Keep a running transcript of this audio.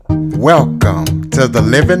Welcome to the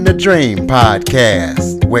Living the Dream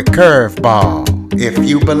podcast with Curveball. If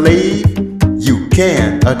you believe, you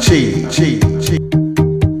can achieve.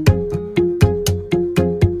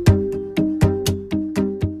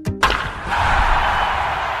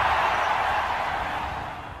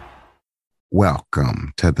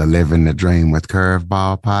 Welcome to the Living the Dream with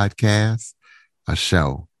Curveball podcast, a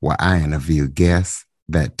show where I interview guests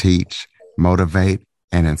that teach, motivate,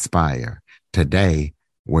 and inspire. Today,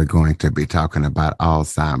 we're going to be talking about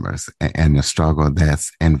Alzheimer's and the struggle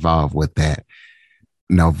that's involved with that.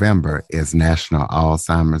 November is National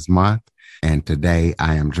Alzheimer's Month, and today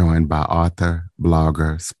I am joined by author,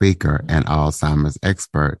 blogger, speaker, and Alzheimer's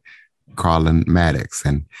expert, Carlin Maddox,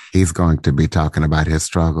 and he's going to be talking about his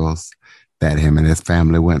struggles that him and his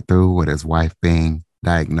family went through with his wife being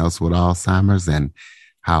diagnosed with Alzheimer's and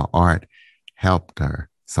how art helped her.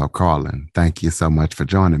 So, Carlin, thank you so much for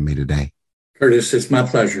joining me today. Curtis, it's my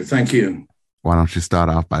pleasure. Thank you. Why don't you start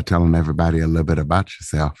off by telling everybody a little bit about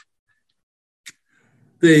yourself?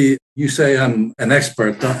 You say I'm an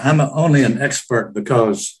expert. I'm only an expert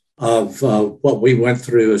because of what we went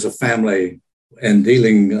through as a family in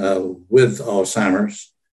dealing with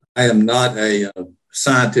Alzheimer's. I am not a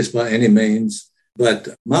scientist by any means, but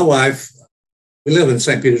my wife, we live in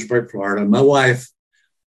St. Petersburg, Florida. My wife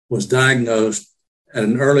was diagnosed at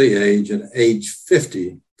an early age, at age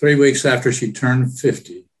 50, 3 weeks after she turned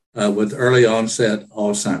 50, with early onset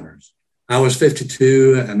Alzheimer's. I was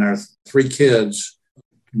 52, and our three kids,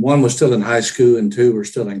 one was still in high school and two were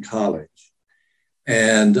still in college.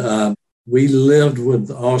 And we lived with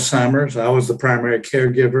Alzheimer's. I was the primary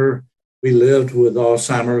caregiver. We lived with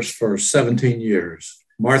Alzheimer's for 17 years.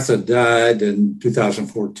 Martha died in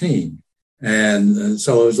 2014. And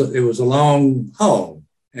so it was a long haul.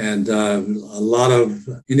 And a lot of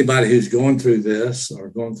anybody who's going through this or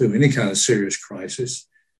going through any kind of serious crisis,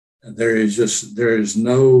 there is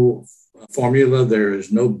no formula. There is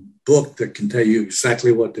no book that can tell you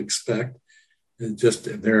exactly what to expect.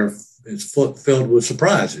 It's filled with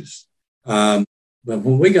surprises. But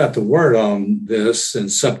when we got the word on this in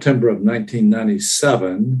September of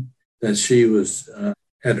 1997, that she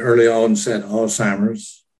had early onset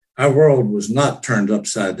Alzheimer's, our world was not turned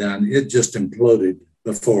upside down. It just imploded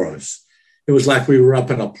before us. It was like we were up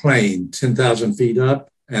in a plane 10,000 feet up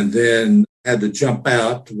and then had to jump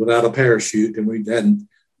out without a parachute, and we had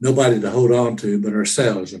nobody to hold on to but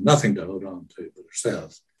ourselves, and nothing to hold on to but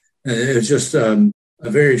ourselves. And it was just a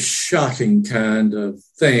very shocking kind of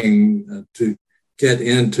thing to get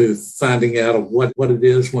into finding out of what it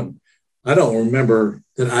is. When I don't remember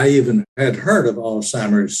that I even had heard of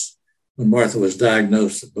Alzheimer's when Martha was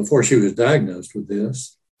diagnosed, before she was diagnosed with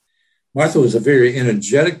this. Martha was a very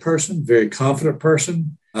energetic person, very confident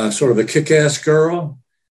person, sort of a kick-ass girl.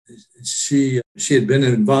 She had been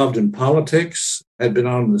involved in politics, had been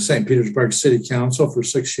on the St. Petersburg City Council for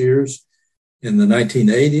 6 years in the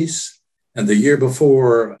 1980s. And the year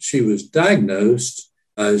before she was diagnosed,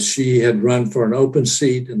 she had run for an open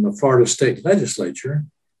seat in the Florida State Legislature.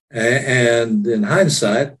 And in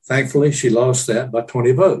hindsight, thankfully, she lost that by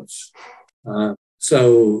 20 votes.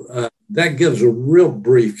 So that gives a real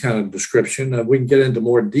brief kind of description. We can get into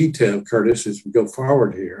more detail, Curtis, as we go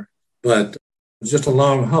forward here. But it's just a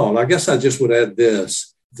long haul. I guess I just would add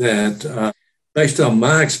this, that based on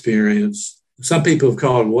my experience, some people have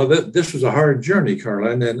called, well, this was a hard journey,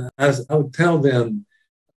 Carlin. And I would tell them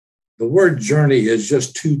the word journey is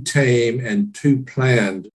just too tame and too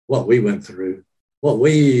planned, what we went through. What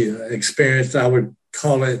we experienced, I would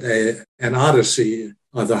call it an odyssey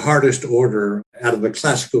of the hardest order out of the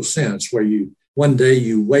classical sense, where one day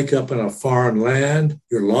you wake up in a foreign land,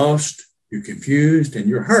 you're lost, you're confused, and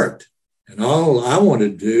you're hurt. And all I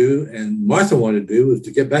wanted to do, and Martha wanted to do, was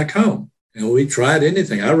to get back home. And we tried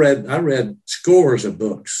anything. I read scores of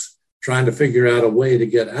books trying to figure out a way to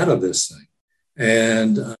get out of this thing.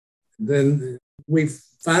 And then we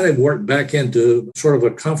finally worked back into sort of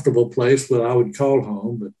a comfortable place, what I would call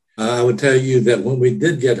home. But I would tell you that when we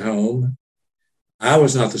did get home, I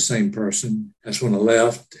was not the same person as when I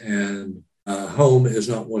left, and home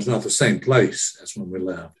was not the same place as when we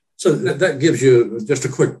left. So that gives you just a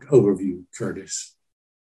quick overview, Curtis.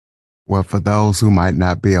 Well, for those who might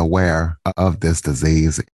not be aware of this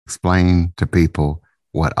disease, explain to people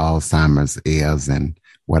what Alzheimer's is and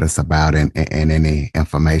what it's about, and any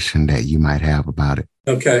information that you might have about it.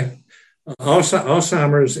 Okay.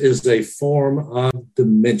 Alzheimer's is a form of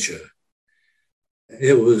dementia.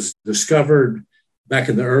 It was discovered back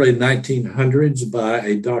in the early 1900s by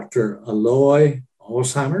a Dr. Alois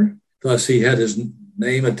Alzheimer. Thus, he had his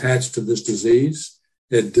name attached to this disease.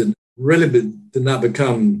 It did not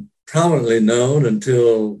become prominently known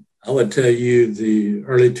until I would tell you the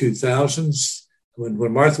early 2000s,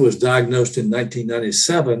 when Martha was diagnosed in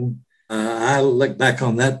 1997, I look back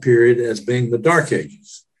on that period as being the dark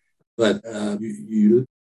ages. But in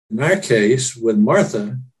our case, with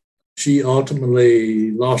Martha, she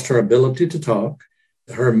ultimately lost her ability to talk.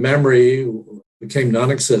 Her memory became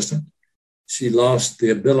non-existent. She lost the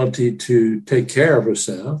ability to take care of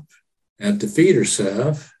herself and to feed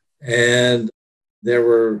herself. And there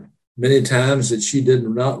were many times that she did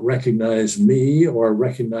not recognize me or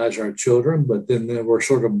recognize our children, but then there were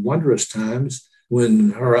sort of wondrous times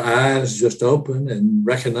when her eyes just opened and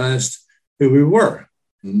recognized who we were.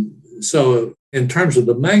 So in terms of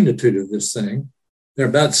the magnitude of this thing, there are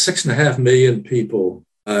about 6.5 million people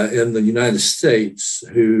in the United States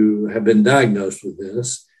who have been diagnosed with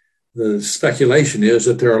this. The speculation is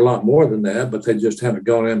that there are a lot more than that, but they just haven't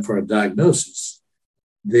gone in for a diagnosis.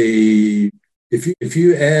 If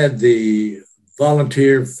you add the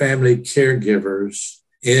volunteer family caregivers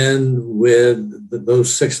in with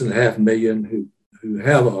those 6.5 million who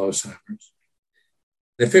have Alzheimer's,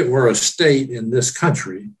 if it were a state in this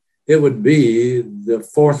country, it would be the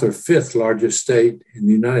fourth or fifth largest state in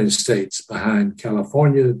the United States behind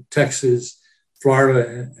California, Texas,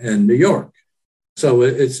 Florida, and New York. So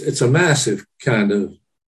it's a massive kind of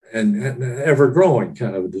and ever-growing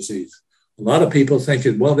kind of a disease. A lot of people think,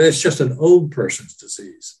 well, it's just an old person's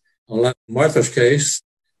disease. In Martha's case,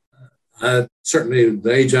 certainly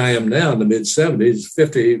the age I am now, in the mid-70s,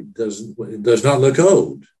 50 does not look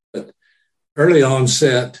old. But early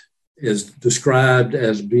onset is described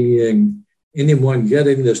as being anyone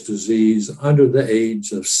getting this disease under the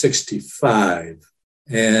age of 65.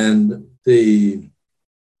 And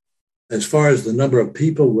as far as the number of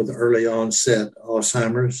people with early onset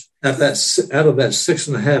Alzheimer's, out of that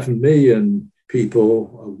 6.5 million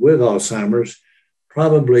people with Alzheimer's,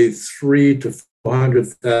 probably 300,000 to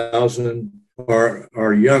 400,000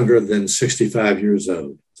 are younger than 65 years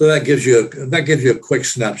old. So that gives you a quick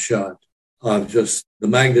snapshot of just the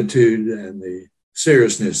magnitude and the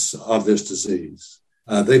seriousness of this disease.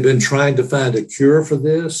 They've been trying to find a cure for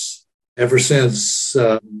this ever since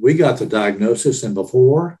we got the diagnosis and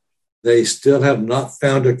before. They still have not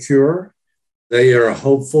found a cure. They are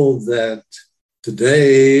hopeful that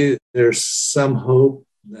today there's some hope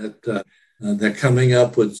that they're coming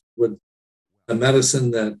up with a medicine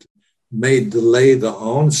that may delay the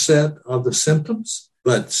onset of the symptoms,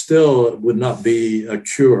 but still would not be a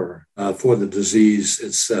cure for the disease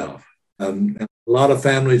itself. And a lot of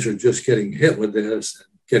families are just getting hit with this, and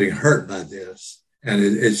getting hurt by this. And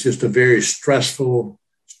it's just a very stressful,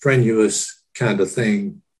 strenuous kind of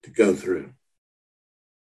thing to go through.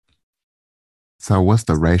 So what's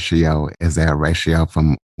the ratio? Is there a ratio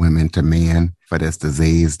from women to men for this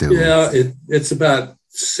disease? Yeah, it's about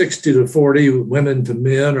 60 to 40 women to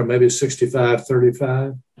men, or maybe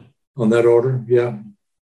 65-35 on that order. Yeah.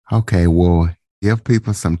 Okay, well, give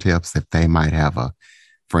people some tips if they might have a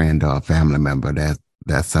friend or a family member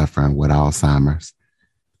that's suffering with Alzheimer's.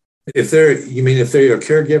 If they're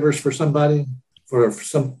caregivers for somebody, for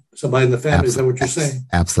somebody in the family, is that what you're saying?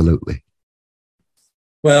 Absolutely.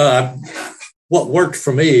 Well, what worked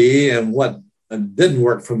for me and what didn't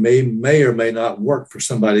work for me may or may not work for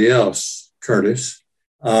somebody else, Curtis.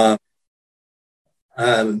 The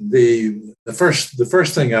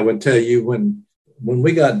first thing I would tell you, when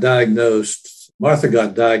we got diagnosed, Martha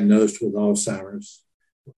got diagnosed with Alzheimer's.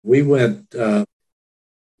 We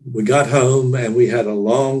got home and we had a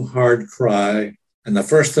long, hard cry. And the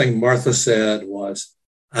first thing Martha said was,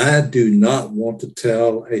 "I do not want to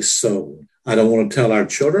tell a soul. I don't want to tell our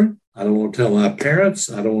children. I don't want to tell my parents.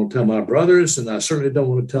 I don't want to tell my brothers. And I certainly don't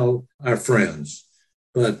want to tell our friends."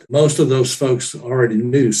 But most of those folks already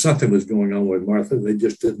knew something was going on with Martha. They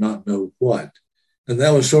just did not know what. And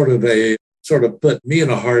that was sort of put me in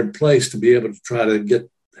a hard place to be able to try to get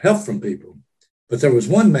help from people. But there was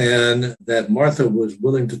one man that Martha was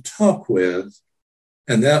willing to talk with,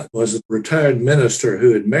 and that was a retired minister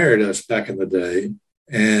who had married us back in the day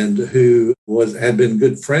and who had been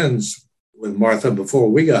good friends with Martha before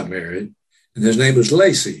we got married. And his name was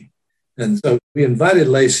Lacey. And so we invited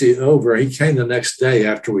Lacey over. He came the next day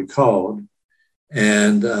after we called.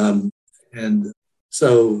 And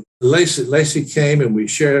so Lacey came and we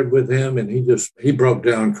shared with him, and he broke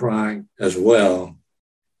down crying as well.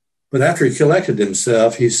 But after he collected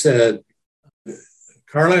himself, he said,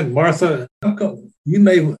 "Carla and Martha,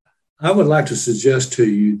 I would like to suggest to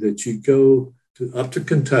you that you go up to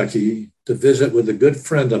Kentucky to visit with a good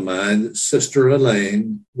friend of mine, Sister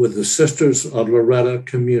Elaine, with the Sisters of Loretta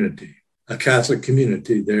community, a Catholic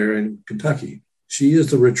community there in Kentucky. She is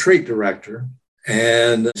the retreat director,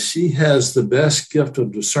 And she has the best gift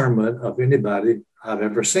of discernment of anybody I've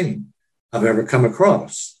ever seen, I've ever come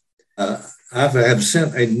across. I have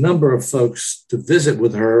sent a number of folks to visit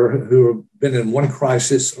with her who have been in one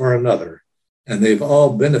crisis or another, and they've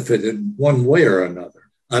all benefited one way or another.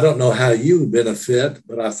 I don't know how you would benefit,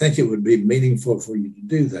 but I think it would be meaningful for you to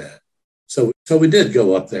do that. So we did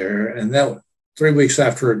go up there, and that 3 weeks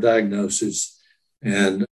after her diagnosis,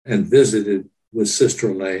 and visited with Sister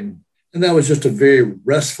Elaine. And that was just a very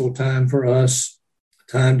restful time for us,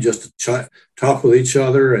 time just to talk with each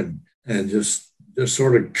other and just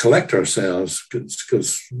sort of collect ourselves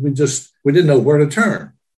because we didn't know where to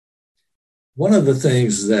turn. One of the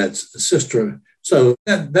things that so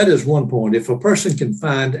that is one point. If a person can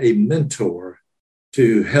find a mentor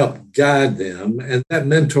to help guide them, and that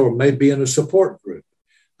mentor may be in a support group.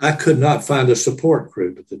 I could not find a support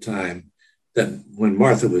group at the time that when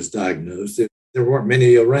Martha was diagnosed. There weren't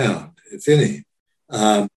many around, if any.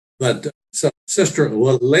 So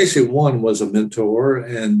Lacey One was a mentor,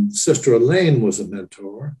 and Sister Elaine was a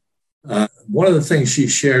mentor. One of the things she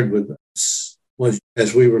shared with us was,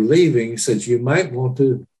 as we were leaving, said you might want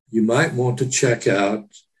to check out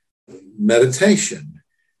meditation.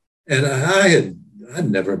 And I'd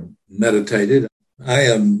never meditated.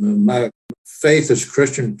 My faith is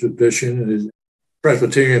Christian tradition, is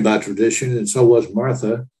Presbyterian by tradition, and so was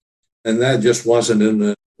Martha. And that just wasn't in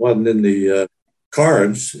the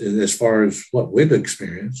cards as far as what we've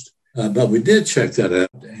experienced. But we did check that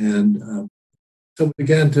out. And so we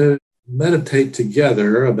began to meditate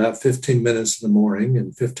together about 15 minutes in the morning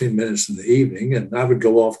and 15 minutes in the evening. And I would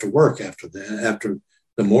go off to work after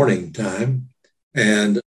the morning time.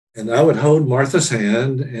 And I would hold Martha's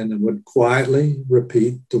hand and would quietly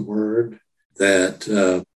repeat the word that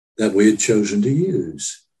we had chosen to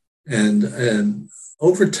use. And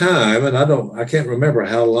over time, and I can't remember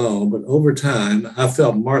how long, but over time, I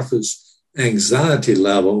felt Martha's anxiety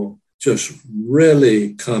level just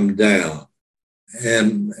really come down.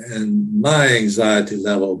 And my anxiety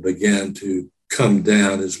level began to come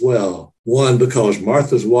down as well. One, because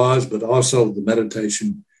Martha's was, but also the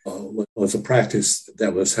meditation was a practice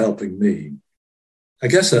that was helping me. I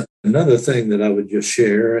guess another thing that I would just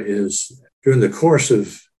share is during the course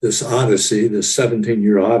of this odyssey, this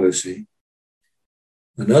 17-year odyssey,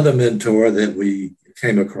 another mentor that we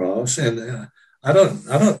came across, and I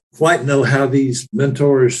don't quite know how these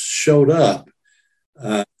mentors showed up.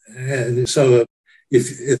 And so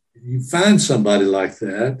if you find somebody like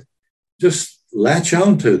that, just latch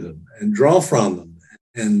on to them and draw from them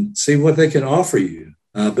and see what they can offer you.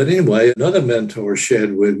 But anyway, another mentor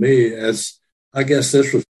shared with me, as I guess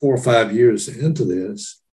this was 4 or 5 years into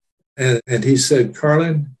this, and he said,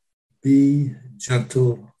 Carlin, be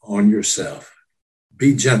gentle on yourself.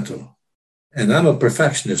 Be gentle. And I'm a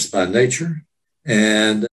perfectionist by nature.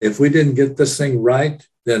 And if we didn't get this thing right,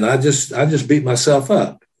 then I just beat myself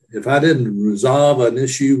up. If I didn't resolve an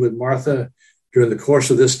issue with Martha during the course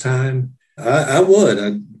of this time, I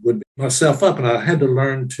would beat myself up. And I had to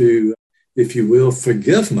learn to, if you will,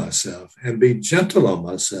 forgive myself and be gentle on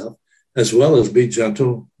myself, as well as be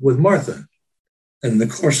gentle with Martha. And in the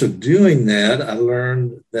course of doing that, I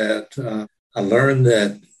learned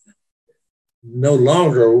that no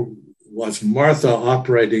longer was Martha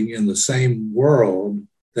operating in the same world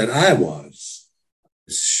that I was.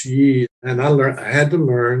 I had to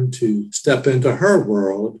learn to step into her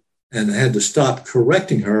world, and I had to stop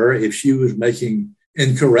correcting her if she was making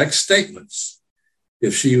incorrect statements.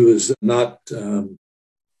 If she was not,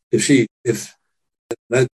 if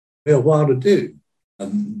that took me a while to do.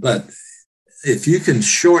 But if you can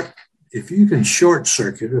short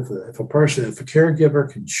circuit, if a caregiver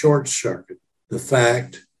can short circuit the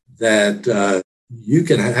fact that you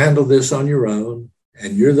can handle this on your own,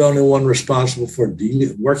 and you're the only one responsible for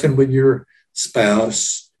working with your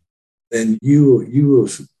spouse, then you will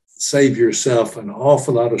save yourself an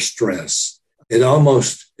awful lot of stress. It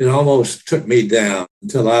almost took me down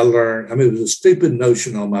until I learned. I mean, it was a stupid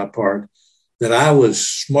notion on my part that I was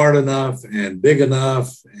smart enough and big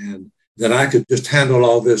enough and that I could just handle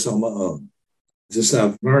all this on my own.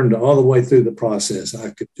 I've learned all the way through the process.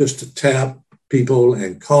 I could just tap people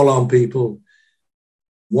and call on people,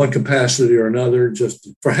 one capacity or another, just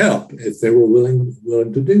for help if they were willing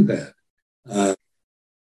to do that.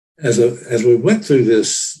 As we went through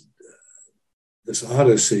this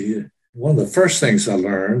odyssey, one of the first things I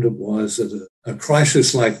learned was that a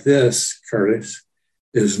crisis like this, Curtis,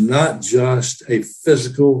 is not just a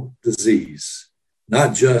physical disease,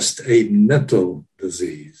 not just a mental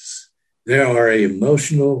disease. There are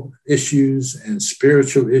emotional issues and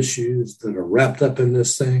spiritual issues that are wrapped up in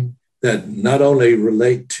this thing that not only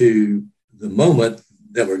relate to the moment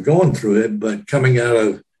that we're going through it, but coming out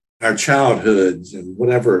of our childhoods and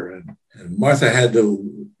whatever. And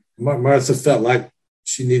Martha felt like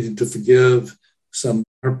she needed to forgive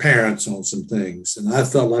her parents on some things. And I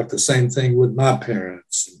felt like the same thing with my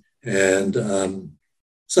parents. And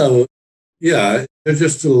so, yeah, there's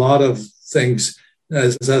just a lot of things.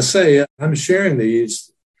 As I say, I'm sharing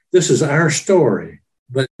these. This is our story,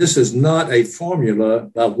 but this is not a formula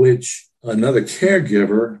by which another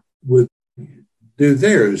caregiver would do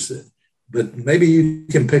theirs. But maybe you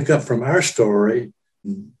can pick up from our story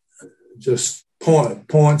just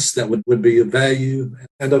points that would be of value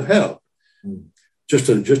and of help. Just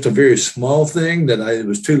a very small thing that it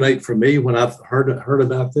was too late for me when I heard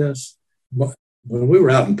about this. When we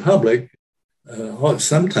were out in public,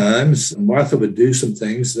 sometimes Martha would do some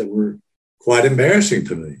things that were quite embarrassing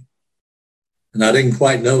to me. And I didn't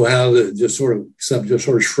quite know how to just sort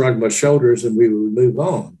of shrug my shoulders and we would move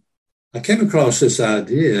on. I came across this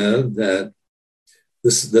idea that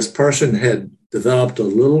this person had developed a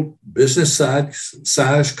little business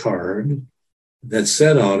size card that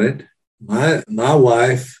said on it, my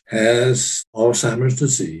wife has Alzheimer's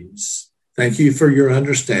disease. Thank you for your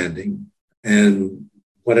understanding, and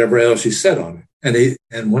whatever else he said on it.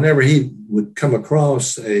 And whenever he would come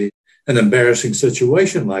across an embarrassing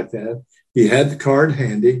situation like that, he had the card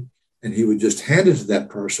handy and he would just hand it to that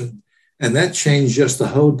person. And that changed just the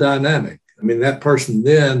whole dynamic. I mean, that person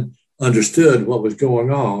then understood what was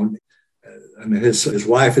going on. I mean, his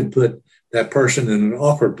wife had put that person in an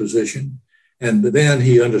awkward position, but then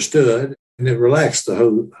he understood, and it relaxed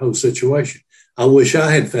the whole situation. I wish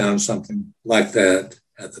I had found something like that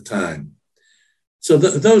at the time. So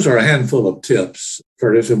those are a handful of tips,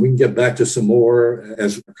 Curtis, and we can get back to some more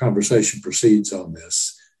as our conversation proceeds on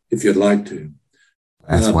this, if you'd like to.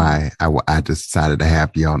 That's why I just decided to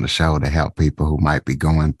have you on the show to help people who might be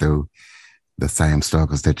going through the same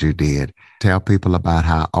struggles that you did. Tell people about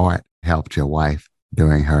how art helped your wife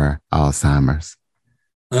during her Alzheimer's.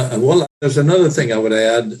 Well, there's another thing I would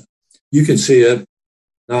add. You can see it,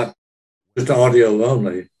 not just audio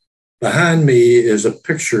only. Behind me is a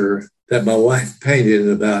picture that my wife painted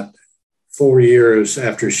about 4 years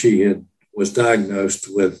after she was diagnosed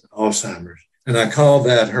with Alzheimer's. And I call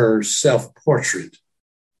that her self-portrait.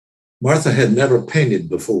 Martha had never painted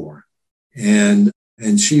before. And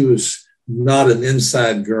she was not an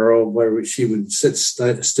inside girl where she would sit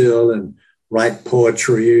still and write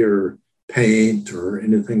poetry or paint or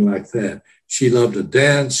anything like that. She loved to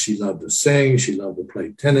dance. She loved to sing. She loved to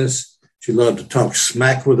play tennis. She loved to talk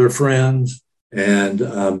smack with her friends. And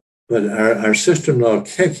but our sister-in-law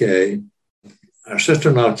Keke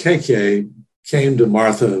came to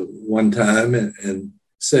Martha one time and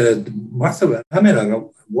said, "Martha, I'm in a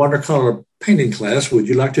watercolor painting class. Would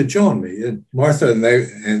you like to join me?" And Martha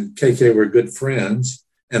and Keke were good friends.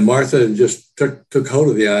 And Martha just took hold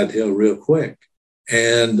of the idea real quick.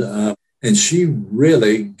 And she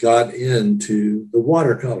really got into the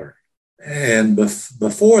watercolor. And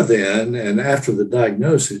before then and after the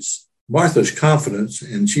diagnosis, Martha's confidence,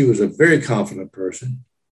 and she was a very confident person,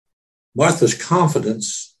 Martha's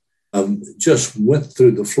confidence just went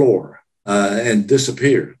through the floor and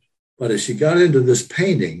disappeared. But as she got into this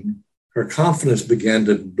painting, her confidence began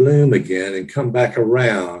to bloom again and come back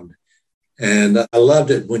around. And I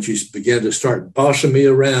loved it when she began to start bossing me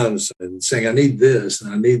around and saying, "I need this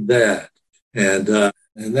and I need that." And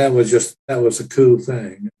that was a cool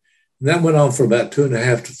thing. And that went on for about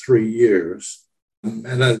 2.5 to 3 years.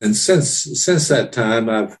 And since that time,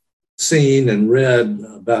 I've seen and read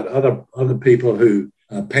about other people who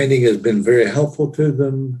painting has been very helpful to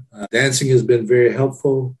them. Dancing has been very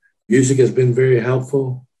helpful. Music has been very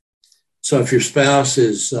helpful. So if your spouse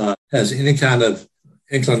has any kind of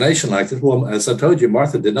inclination like this, well, as I told you,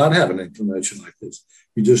 Martha did not have an inclination like this.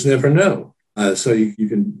 You just never know. So you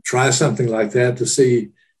can try something like that to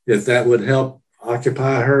see if that would help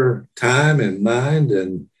occupy her time and mind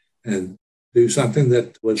and do something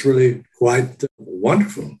that was really quite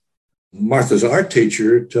wonderful. Martha's art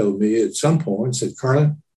teacher told me at some point, said,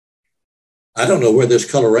 "Carlin, I don't know where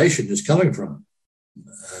this coloration is coming from."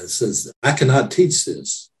 Says, "I cannot teach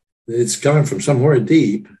this. It's coming from somewhere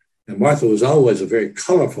deep." And Martha was always a very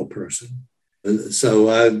colorful person. So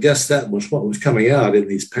I guess that was what was coming out in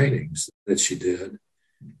these paintings that she did.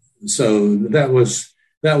 So that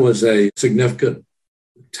was a significant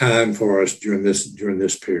time for us during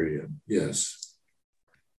this period. Yes.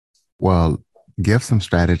 Well, give some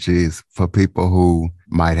strategies for people who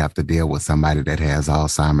might have to deal with somebody that has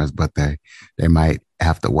Alzheimer's, but they might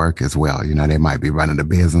have to work as well. You know, they might be running a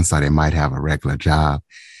business or they might have a regular job.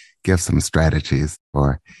 Give some strategies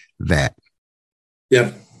for that.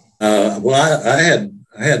 Yeah. I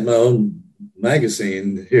had my own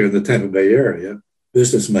magazine here in the Tampa Bay area,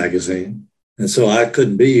 business magazine. And so I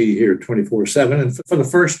couldn't be here 24/7. And for the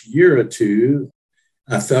first year or two,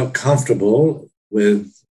 I felt comfortable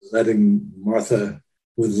with letting Martha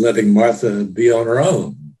be on her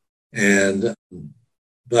own.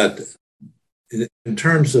 But in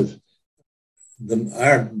terms of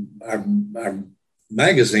our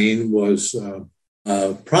magazine was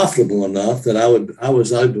profitable enough that I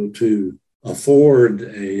was able to afford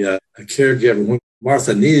a caregiver when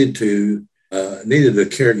Martha needed a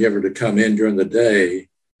caregiver to come in during the day.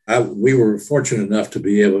 We were fortunate enough to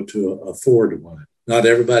be able to afford one. Not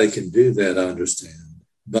everybody can do that, I understand,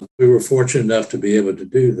 but we were fortunate enough to be able to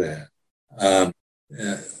do that.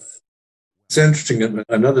 It's interesting,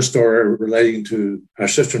 another story relating to our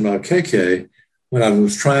sister-in-law, KK, when I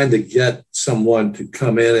was trying to get someone to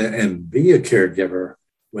come in and be a caregiver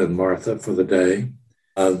with Martha for the day.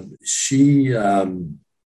 The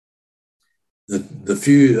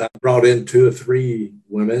few I brought in 2 or 3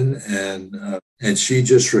 women, and she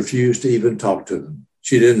just refused to even talk to them.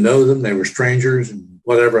 She didn't know them; they were strangers and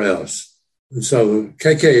whatever else. And so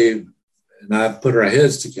KK and I put our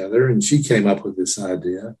heads together, and she came up with this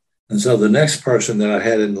idea. And so the next person that I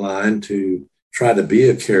had in line to try to be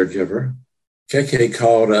a caregiver, KK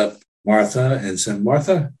called up Martha and said,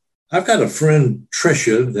 "Martha, I've got a friend,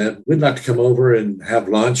 Tricia, that we'd like to come over and have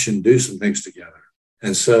lunch and do some things together."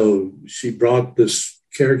 And so she brought this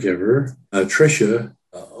caregiver, Tricia,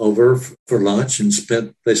 over for lunch, and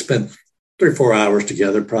they spent 3 or 4 hours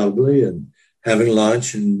together probably, and having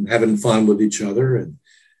lunch and having fun with each other. And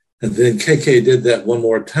then KK did that one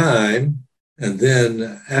more time. And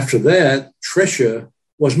then after that, Tricia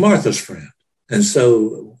was Martha's friend. And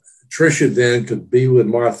so Tricia then could be with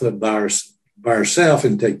Martha by herself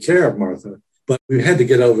and take care of Martha. But we had to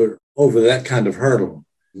get over that kind of hurdle.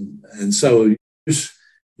 And so you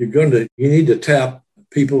need to tap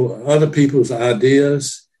other people's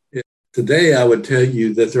ideas. Today, I would tell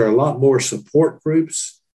you that there are a lot more support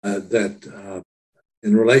groups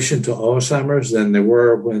in relation to Alzheimer's than there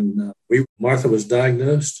were when Martha was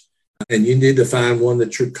diagnosed. And you need to find one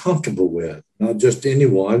that you're comfortable with, not just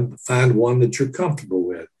anyone, but find one that you're comfortable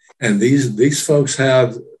with. And these folks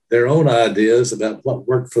have their own ideas about what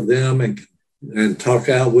worked for them, and talk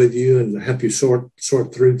out with you and help you sort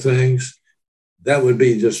through things. That would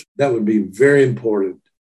be very important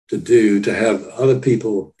to do, to have other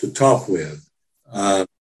people to talk with.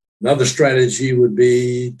 Another strategy would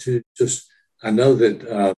be to I know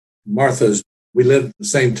that we lived in the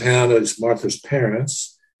same town as Martha's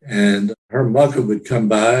parents, and her mother would come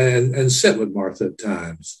by and sit with Martha at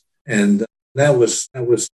times. And that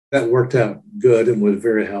worked out good and was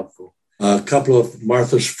very helpful. A couple of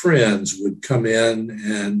Martha's friends would come in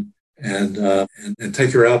and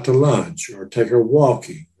take her out to lunch, or take her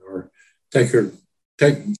walking, or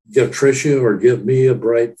give Tricia or give me a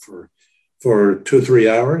break for 2 or 3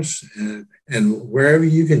 hours, and wherever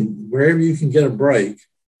you can get a break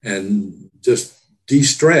and just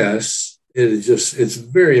de-stress, it's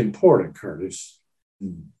very important, Curtis.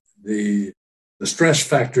 The stress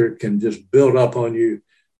factor can just build up on you,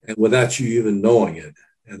 and without you even knowing it,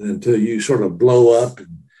 and until you sort of blow up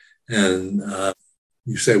and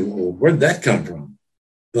you say, "Well, where'd that come from?"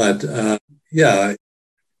 But there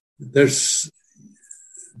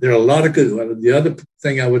are a lot of good. The other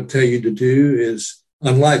thing I would tell you to do is,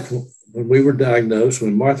 unlike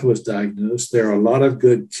when Martha was diagnosed, there are a lot of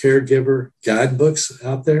good caregiver guidebooks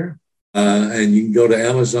out there, and you can go to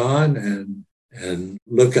Amazon and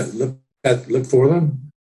look for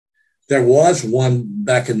them. There was one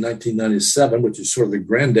back in 1997, which is sort of the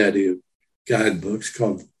granddaddy of guidebooks,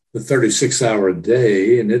 called The 36-Hour a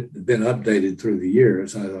Day, and it had been updated through the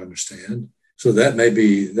years, I understand. So that may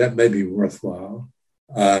be worthwhile.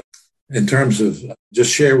 In terms of,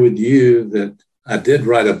 just share with you that I did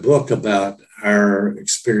write a book about our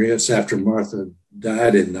experience after Martha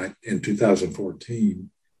died in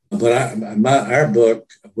 2014. But our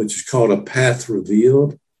book, which is called A Path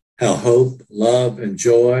Revealed, How Hope, Love, and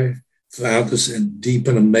Joy Found Us Deep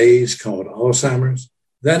in a Maze Called Alzheimer's.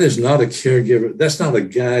 That is not a caregiver. That's not a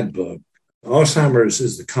guidebook. Alzheimer's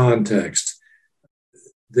is the context.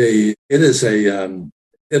 It is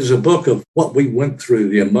a book of what we went through,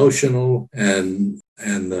 the emotional and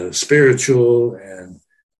the spiritual,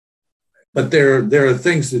 but there are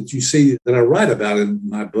things that you see that I write about in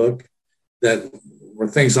my book that were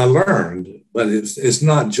things I learned, but it's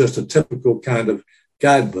not just a typical kind of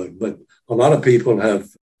guidebook. But a lot of people have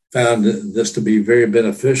found this to be very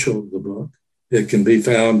beneficial, the book. It can be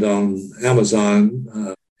found on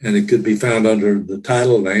Amazon, and it could be found under the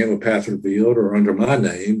title name, A Path Revealed, or under my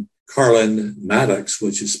name, Carlen Maddux,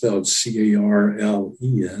 which is spelled Carlen,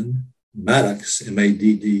 Maddux,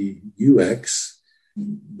 Maddux.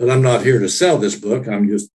 But I'm not here to sell this book. I'm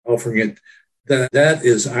just offering it. That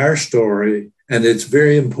is our story, and it's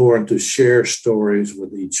very important to share stories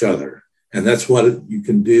with each other. And that's what you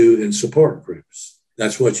can do in support groups.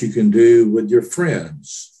 That's what you can do with your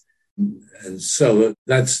friends. And so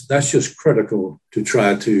that's just critical to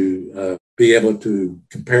try to be able to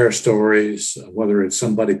compare stories, whether it's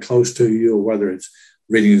somebody close to you or whether it's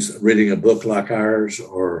reading a book like ours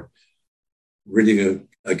or reading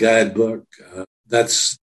a guidebook.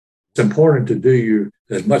 It's important to do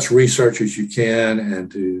as much research as you can and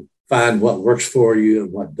to find what works for you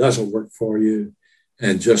and what doesn't work for you,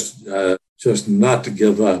 and just not to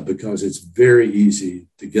give up, because it's very easy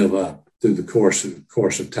to give up through the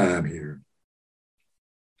course of time here.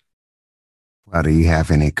 Well, do you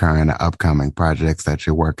have any current or upcoming projects that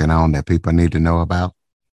you're working on that people need to know about?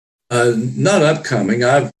 Not upcoming.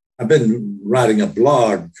 I've been writing a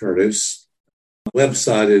blog, Curtis. My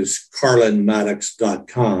website is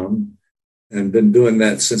carlenmaddux.com, and been doing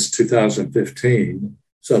that since 2015.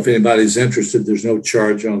 So if anybody's interested, there's no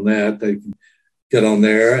charge on that. They can get on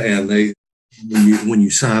there, and when you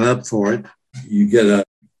sign up for it, you get a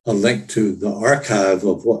link to the archives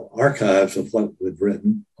of what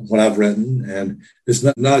I've written. And it's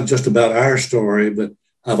not just about our story, but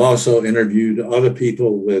I've also interviewed other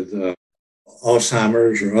people with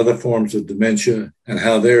Alzheimer's or other forms of dementia and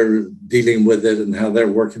how they're dealing with it and how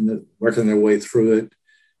they're working their way through it.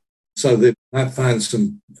 So they might find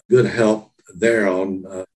some good help there on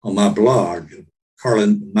my blog,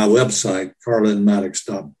 my website,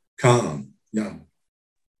 carlenmaddux.com. Yeah.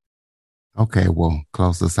 Okay, we'll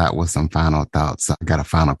close this out with some final thoughts. I got a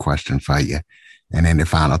final question for you. And any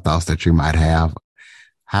final thoughts that you might have.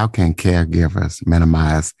 How can caregivers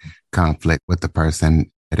minimize conflict with the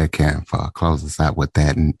person that they're caring for? Close us out with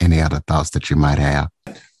that and any other thoughts that you might have.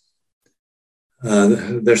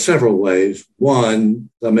 There's several ways. One,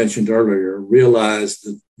 as I mentioned earlier, realize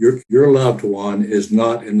that your loved one is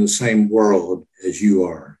not in the same world as you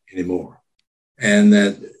are anymore, and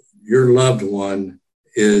that your loved one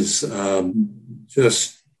is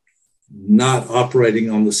just not operating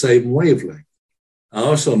on the same wavelength. I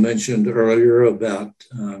also mentioned earlier about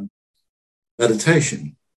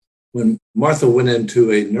meditation. When Martha went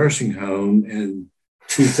into a nursing home in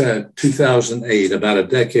 2008, about a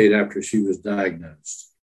decade after she was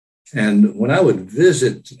diagnosed, and when I would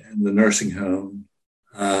visit in the nursing home,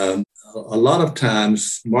 a lot of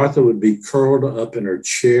times Martha would be curled up in her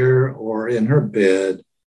chair or in her bed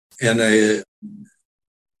in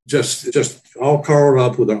just all curled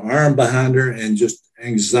up with her arm behind her and just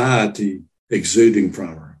anxiety exuding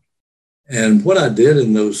from her. And what I did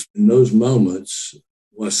in those moments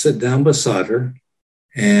was sit down beside her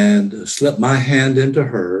and slip my hand into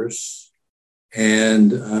hers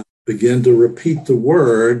and begin to repeat the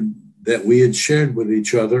word that we had shared with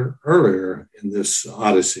each other earlier in this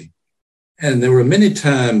Odyssey. And there were many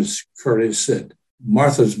times, Curtis, that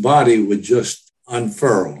Martha's body would just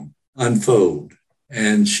unfold.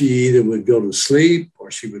 And she either would go to sleep or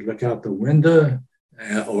she would look out the window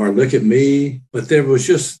or look at me. But there was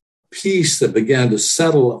just peace that began to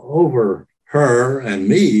settle over her and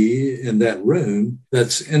me in that room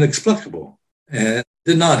that's inexplicable and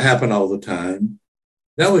did not happen all the time.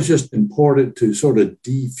 That was just important to sort of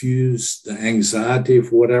defuse the anxiety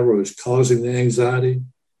for whatever was causing the anxiety.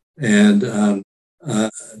 And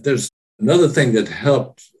there's another thing that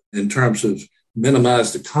helped in terms of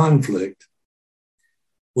minimize the conflict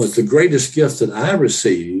was the greatest gift that I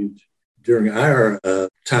received during our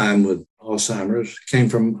time with Alzheimer's came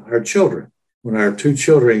from our children. When our two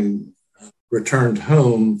children returned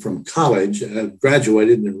home from college,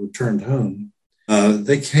 graduated and returned home,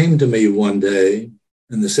 they came to me one day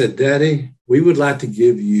and they said, "Daddy, we would like to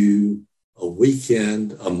give you a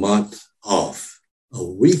weekend, a month off. A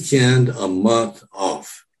weekend, a month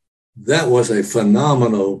off." That was a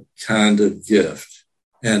phenomenal kind of gift.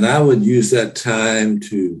 And I would use that time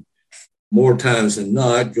to, more times than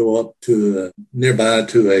not, go up to nearby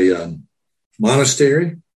to a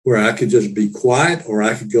monastery where I could just be quiet, or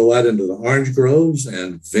I could go out into the orange groves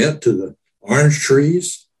and vent to the orange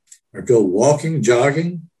trees, or go walking,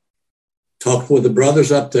 jogging, talk with the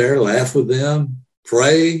brothers up there, laugh with them,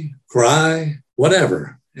 pray, cry,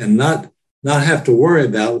 whatever, and not have to worry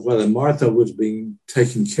about whether Martha was being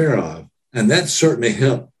taken care of. And that certainly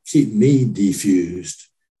helped keep me defused.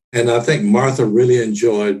 And I think Martha really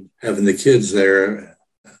enjoyed having the kids there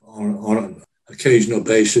on an occasional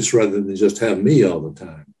basis rather than just have me all the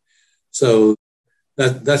time. So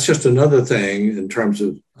that's just another thing in terms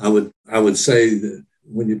of, I would say that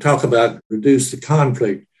when you talk about reduce the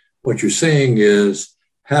conflict, what you're saying is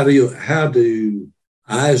how do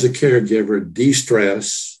I as a caregiver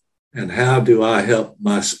de-stress, and how do I help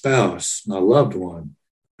my spouse, my loved one,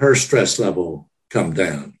 her stress level come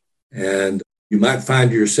down? And you might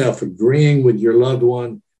find yourself agreeing with your loved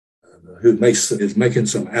one who is making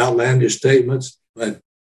some outlandish statements, but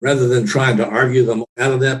rather than trying to argue them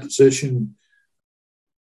out of that position,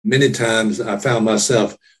 many times I found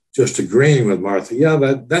myself just agreeing with Martha. Yeah,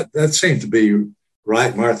 that seems to be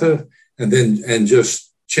right, Martha, and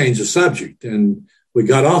just change the subject. And we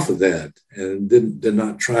got off of that and did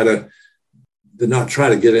not try to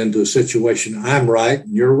get into a situation. I'm right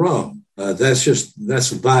and you're wrong.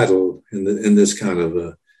 That's vital in this kind of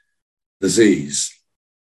a disease.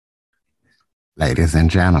 Ladies and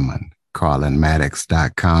gentlemen,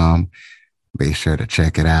 CarlinMaddox.com. Be sure to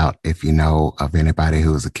check it out. If you know of anybody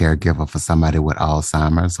who's a caregiver for somebody with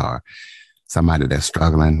Alzheimer's or somebody that's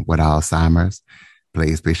struggling with Alzheimer's,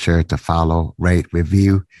 please be sure to follow, rate,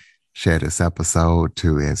 review, share this episode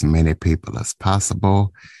to as many people as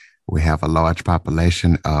possible. We have a large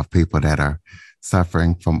population of people that are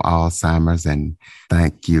suffering from Alzheimer's, and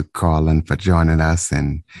thank you, Carlin, for joining us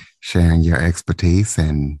and sharing your expertise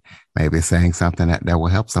and maybe saying something that will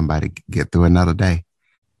help somebody get through another day.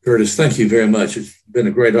 Curtis, thank you very much. It's been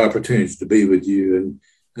a great opportunity to be with you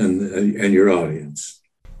and your audience.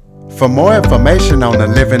 For more information on the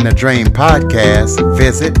Living the Dream podcast,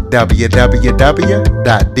 visit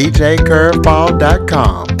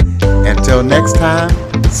www.djcurveball.com. Until next time,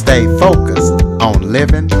 stay focused on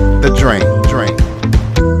living the dream.